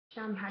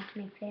How to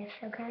make this,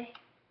 okay?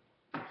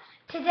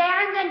 Today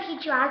I'm going to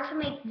teach you how to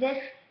make this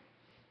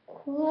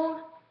cool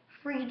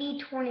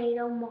 3D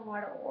tornado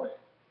model.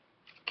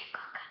 Okay.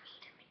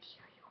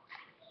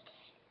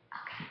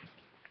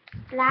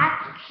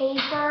 Black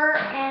paper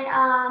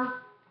and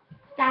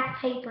black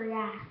paper,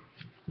 yeah.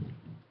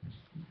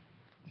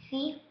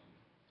 See?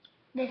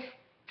 This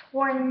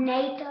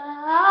tornado.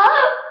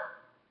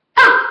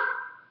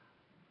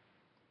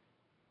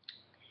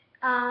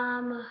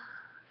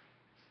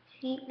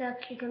 See, look,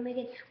 you can make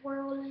it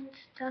swirl and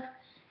stuff.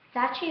 It's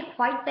actually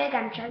quite big.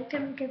 I'm trying to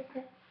make it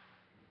big.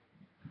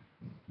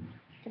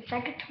 It's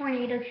like a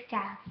tornado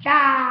staff.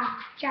 Ja,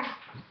 ja.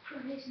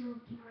 There's no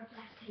more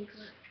black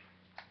paper.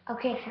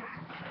 Okay, so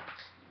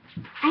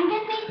I'm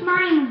gonna make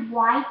mine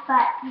white,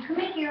 but you can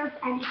make yours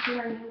any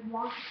color you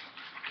want.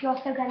 You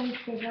also got any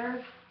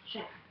scissors?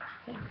 Sure.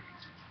 Okay.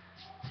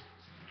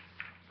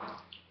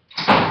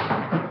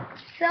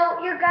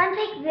 So you're gonna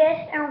take this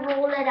and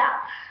roll it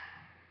up.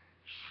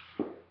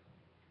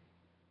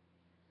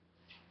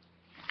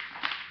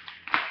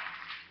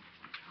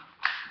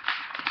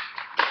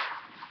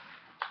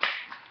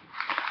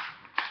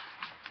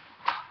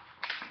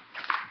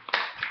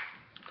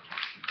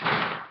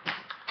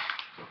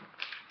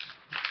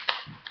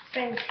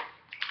 Thanks.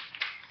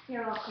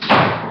 You're welcome.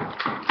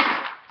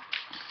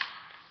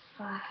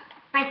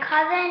 My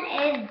cousin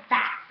is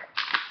back.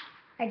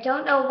 I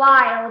don't know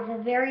why. I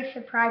was very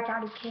surprised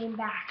that he came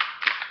back.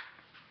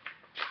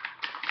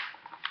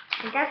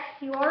 I guess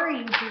you are a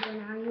YouTuber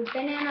now. You've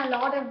been in a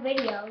lot of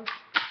videos,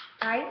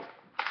 right?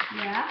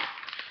 Yeah.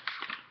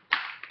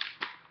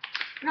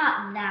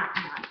 Not that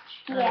much.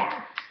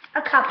 Yeah,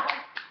 a couple.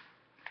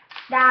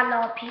 There are a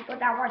lot of people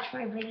that watch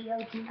my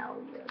videos know you now.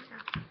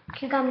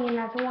 You got me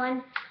another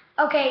one.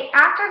 Okay,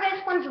 after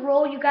this one's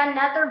rolled, you got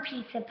another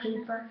piece of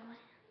paper.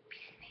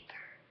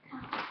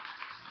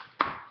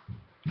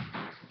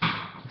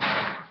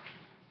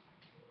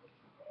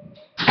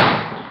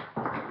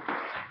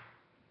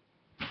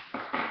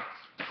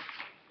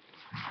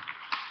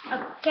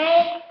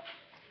 Okay,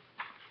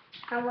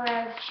 and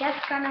we're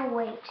just gonna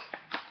wait.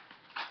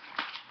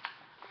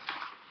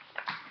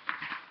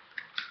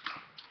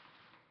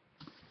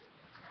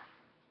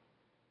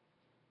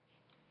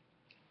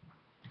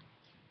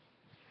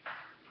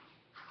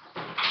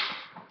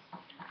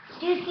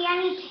 Do you see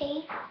any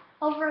tape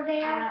over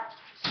there?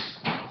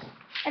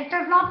 If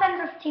there's not, then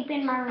there's tape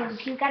in my room.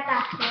 Can you get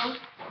that too?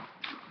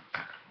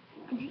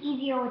 It's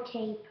easier with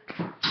tape.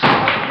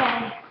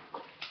 Okay.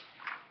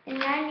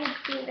 And then you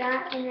do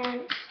that, and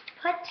then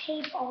put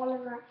tape all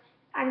around.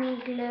 I mean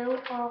glue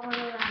all around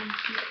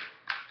here.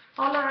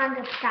 All around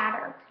the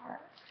scatter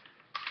part.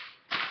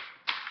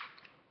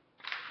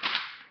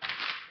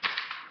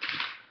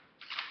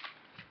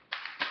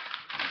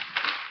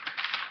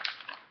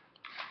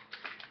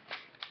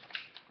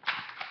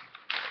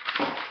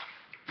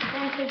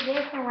 Then take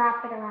this and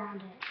wrap it around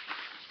it.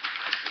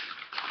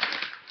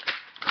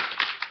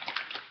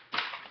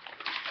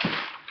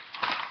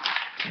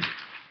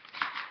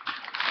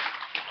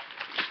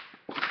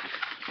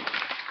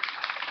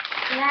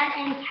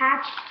 And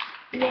attach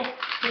this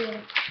to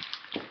it.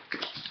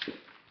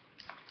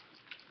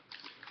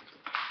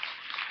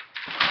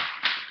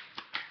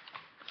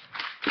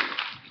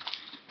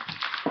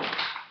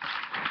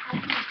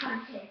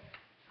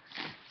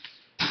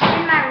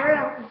 In my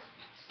room.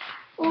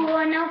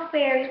 Ooh, no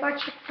fair. You got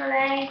Chick-fil-A?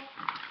 Yeah.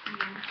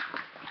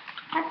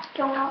 That's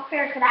still not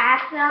fair. Could I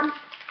ask them?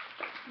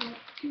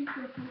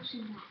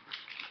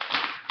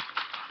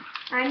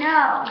 I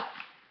know.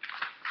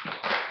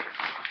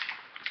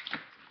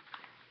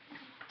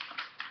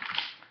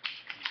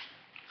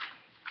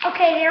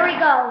 Okay, there we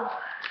go.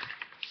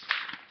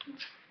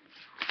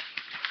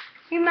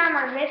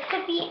 Remember, this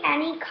could be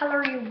any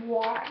color you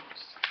want.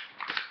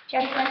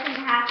 Just doesn't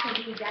have to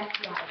be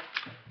just white.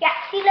 Yeah,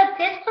 see, look,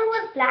 this one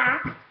was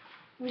black.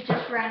 We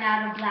just ran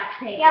out of black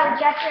paper. Yeah, we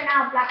just ran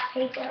out of black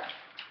paper.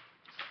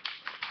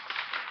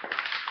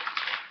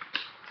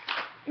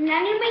 And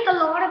then you make a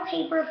lot of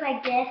papers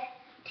like this.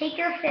 Take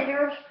your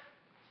scissors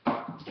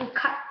and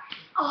cut.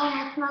 Oh,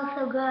 that smells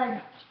so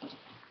good.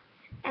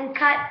 And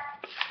cut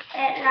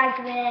it like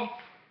this.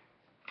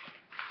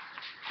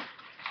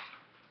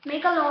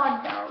 Make a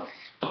lot of those.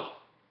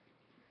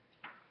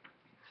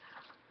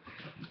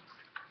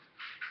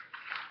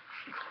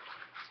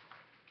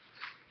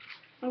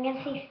 I'm going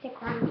to say stick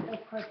around for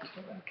part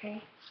 2,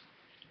 okay?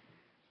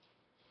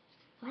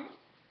 What?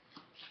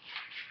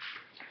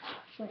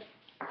 Wait.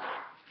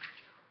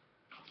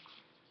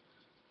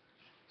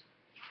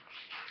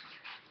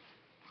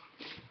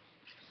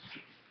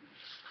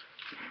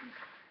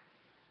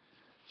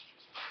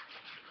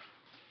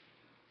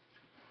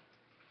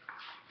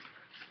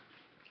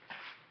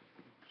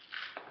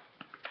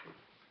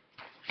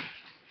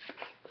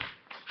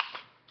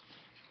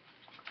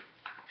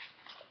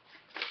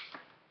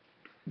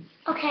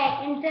 Okay,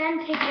 and then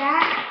take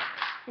that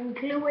and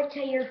glue it to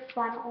your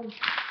funnel.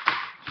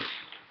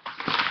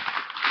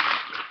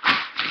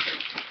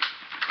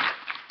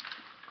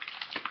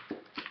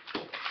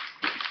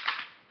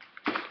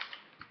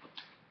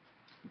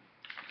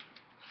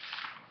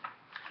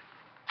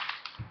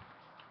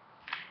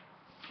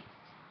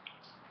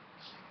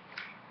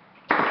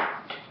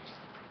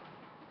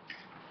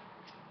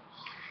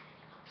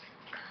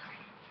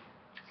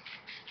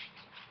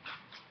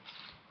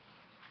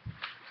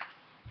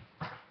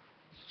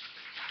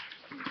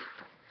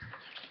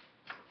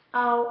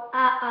 Oh,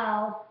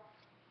 uh-oh.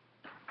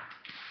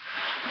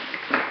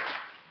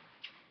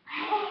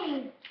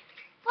 Hey,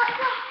 what the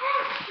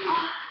heck?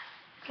 Oh,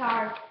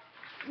 sorry.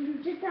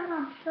 You did that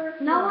on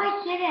purpose. No,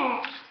 I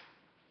didn't.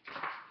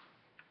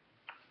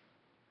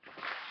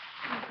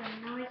 Okay,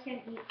 now I can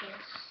eat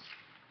this.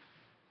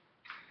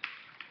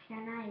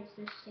 Can I? Is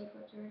this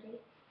table dirty?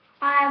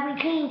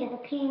 We cleaned it.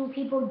 The cleaning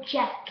people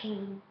just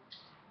came.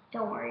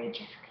 Don't worry,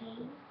 just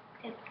came.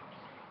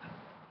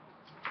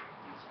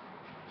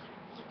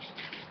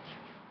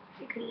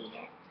 You can eat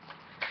it.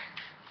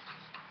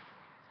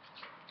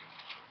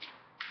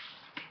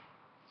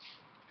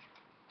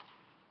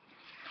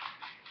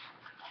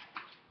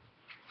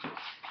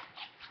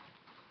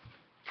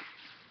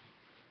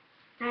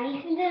 And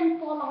if you didn't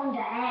fall on the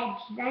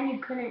edge, then you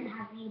couldn't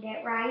have eaten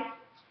it, right?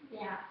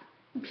 Yeah.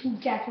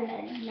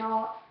 Definitely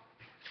not.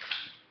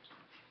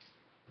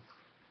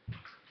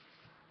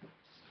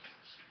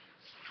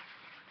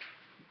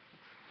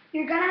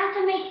 You're gonna have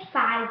to make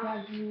 5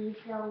 of these,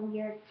 so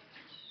you're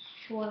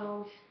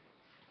 12.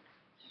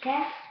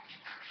 Okay?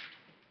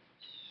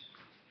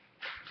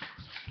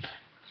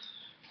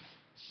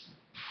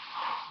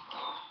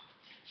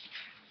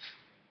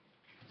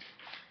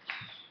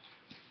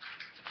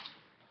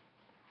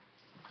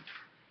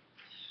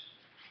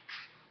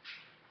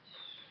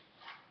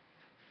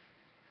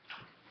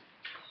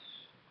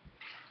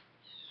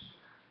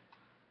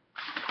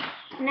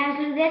 And now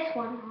do this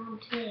one on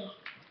too.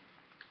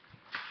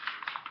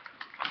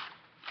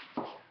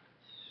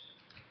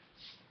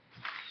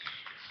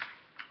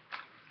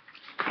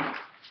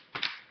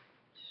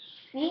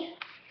 See?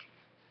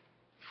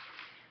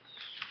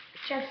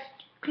 Just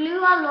glue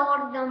a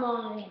lot of them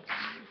on it.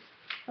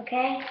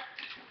 Okay?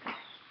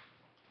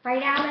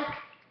 Right, Alex?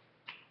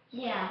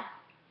 Yeah.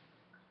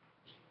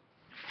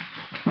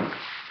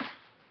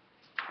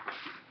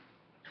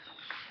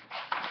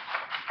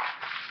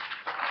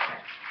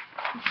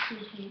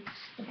 Excuse me.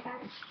 Okay.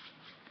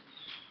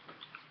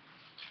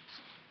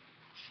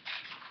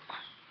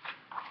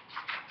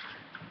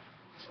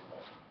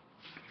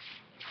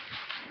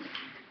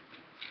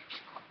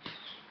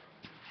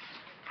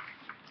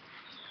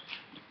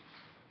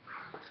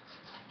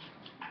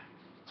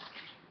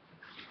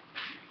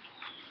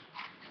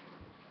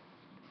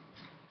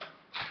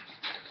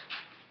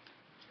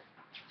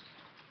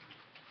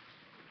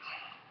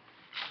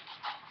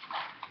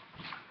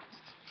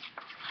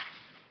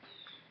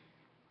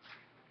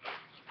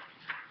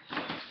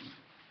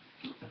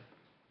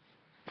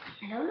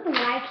 I don't know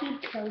why I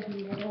keep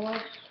closing the door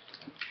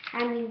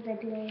and use the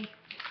glue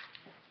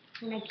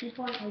when I keep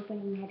on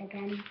opening it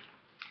again.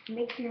 It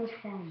makes no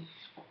sense.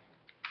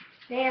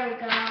 There we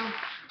go.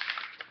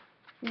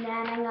 And then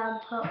I'm going to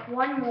put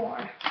one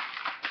more.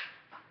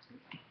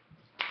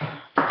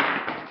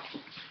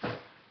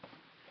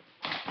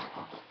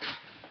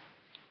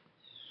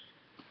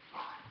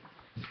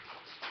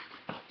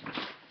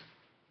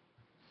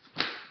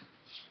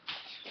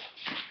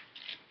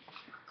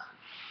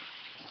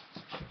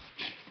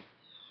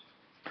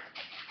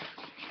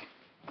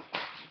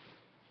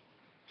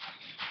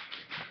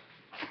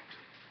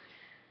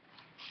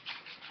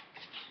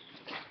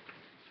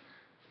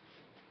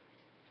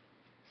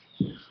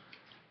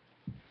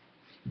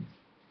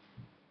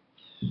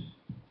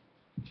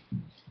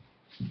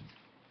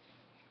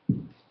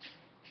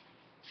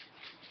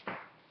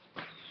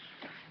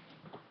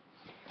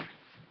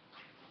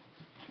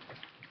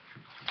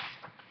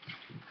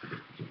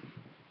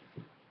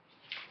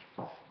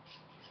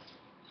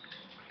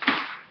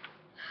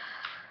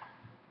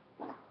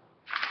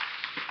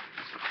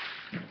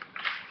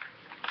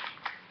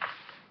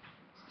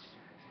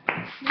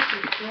 This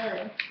is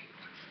good.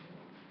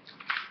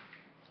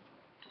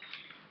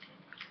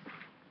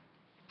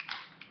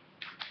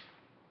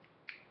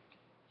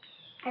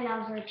 I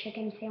love her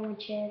chicken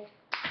sandwiches.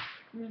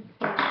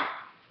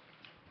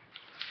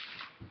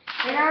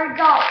 There we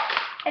go.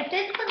 If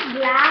this was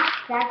glass,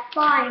 that's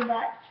fine,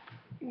 but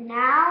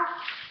now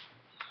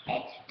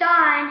it's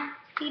done.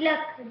 See, look,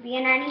 it could be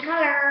in any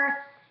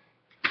color.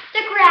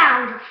 Stick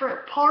around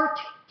for part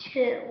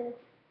 2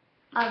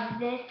 of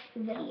this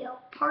video.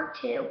 Part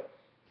 2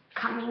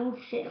 coming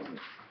soon.